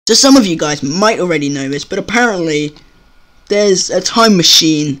So some of you guys might already know this, but apparently there's a time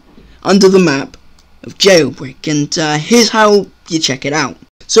machine under the map of Jailbreak, and here's how you check it out.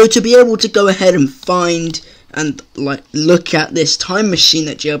 So to be able to go ahead and find and look at this time machine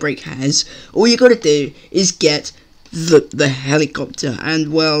that Jailbreak has, all you gotta do is get the helicopter.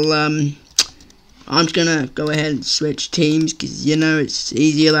 And well, I'm just gonna go ahead and switch teams because you know it's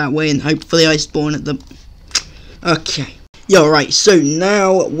easier that way, and hopefully I spawn at the. Okay. Yeah, right. So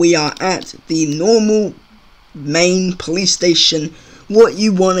now we are at the normal main police station. What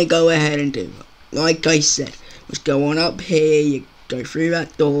you want to go ahead and do, like I said, was go on up here. You go through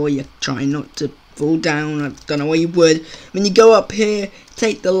that door. You try not to fall down. I don't know why you would. When you go up here,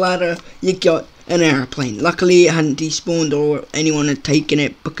 take the ladder. You got an airplane. Luckily, it hadn't despawned or anyone had taken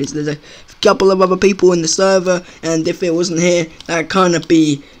it because there's a couple of other people in the server, and if it wasn't here, that'd kind of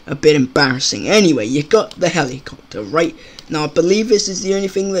be a bit embarrassing. Anyway, you got the helicopter, right? Now, I believe this is the only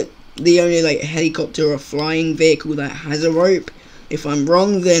thing that the only helicopter or flying vehicle that has a rope. If I'm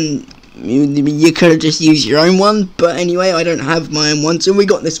wrong, then you could have just used your own one. But anyway, I don't have my own one, so we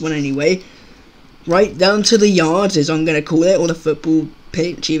got this one anyway. Right down to the yard, as I'm gonna call it, or the football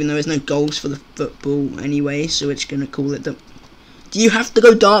pitch, even though there's no goals for the football anyway. So it's gonna call it the. Do you have to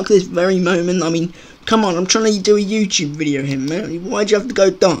go dark this very moment? I mean, come on, I'm trying to do a YouTube video here, man. Why'd you have to go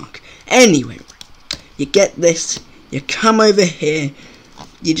dark? Anyway, you get this. You come over here,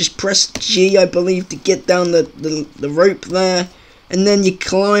 you just press G, I believe, to get down the rope there, and then you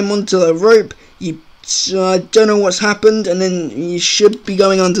climb onto the rope. I don't know what's happened, and then you should be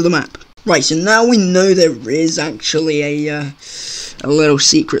going onto the map. Right, so now we know there is actually a little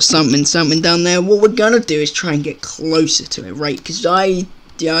secret something down there. What we're gonna do is try and get closer to it, right? Because I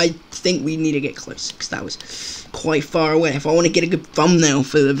think we need to get closer, because that was quite far away. If I want to get a good thumbnail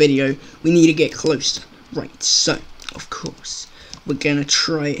for the video, we need to get closer. Right, so of course we're gonna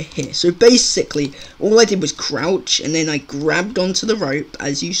try it here. So basically all I did was crouch, and then I grabbed onto the rope,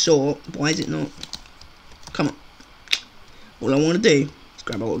 as you saw. Why is it not? Come on. All I want to do is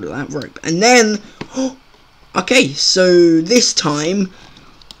grab hold of that rope, and then okay, so this time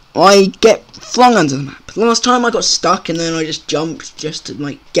I get flung under the map. Last time I got stuck, and then I just jumped just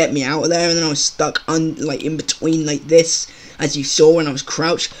to get me out of there, and then I was stuck in between this, as you saw when I was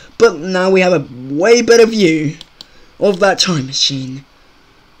crouched. But now we have a way better view of that time machine.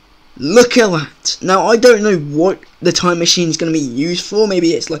 Look at that. Now, I don't know what the time machine is going to be used for.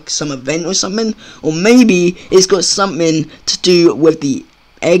 Maybe it's some event or something, or maybe it's got something to do with the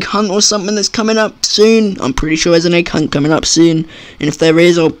egg hunt or something that's coming up soon. I'm pretty sure there's an egg hunt coming up soon, and if there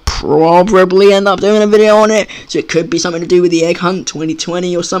is, I'll probably end up doing a video on it. So it could be something to do with the egg hunt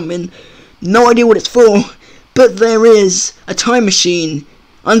 2020 or something. No idea what it's for, but there is a time machine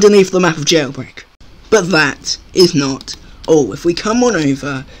underneath the map of Jailbreak. But that is not all. If we come on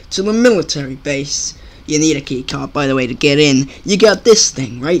over to the military base, you need a key card, by the way, to get in. You got this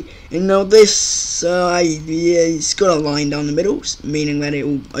thing, right? And now this, it's got a line down the middle, meaning that it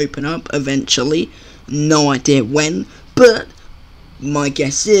will open up eventually. No idea when, but my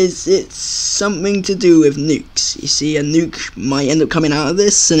guess is it's something to do with nukes. You see, a nuke might end up coming out of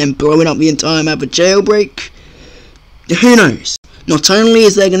this and then blowing up the entire map of Jailbreak. Who knows? Not only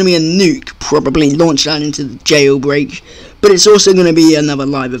is there going to be a nuke probably launched out into the Jailbreak, but it's also going to be another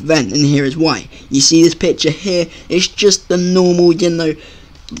live event, and here is why. You see this picture here? It's just the normal,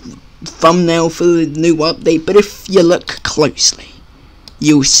 thumbnail for the new update, but if you look closely,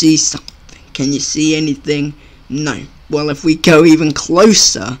 you'll see something. Can you see anything? No. Well, if we go even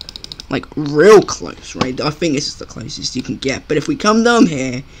closer, real close, right? I think this is the closest you can get, but if we come down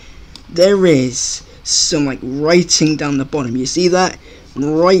here, there is some writing down the bottom. You see that?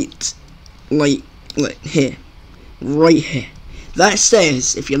 Right here. Right here. That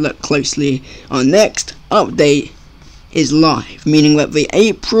says, if you look closely, our next update is live, meaning that the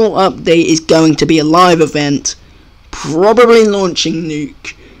April update is going to be a live event, probably launching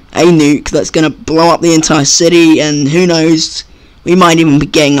a nuke that's going to blow up the entire city, and who knows, we might even be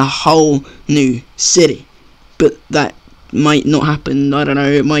getting a whole new city. But that might not happen. I don't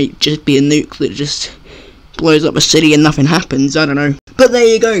know, it might just be a nuke that just blows up a city and nothing happens. I don't know. But there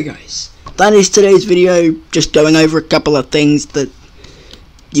you go, guys. That is today's video, just going over a couple of things that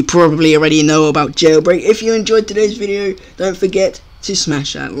you probably already know about Jailbreak. If you enjoyed today's video, don't forget to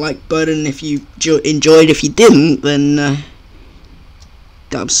smash that like button. If you enjoyed, if you didn't, then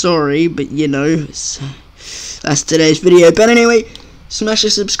I'm sorry, but that's today's video. But anyway, smash the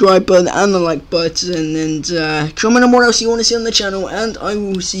subscribe button and the like button, and comment on what else you want to see on the channel, and I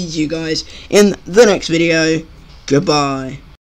will see you guys in the next video. Goodbye.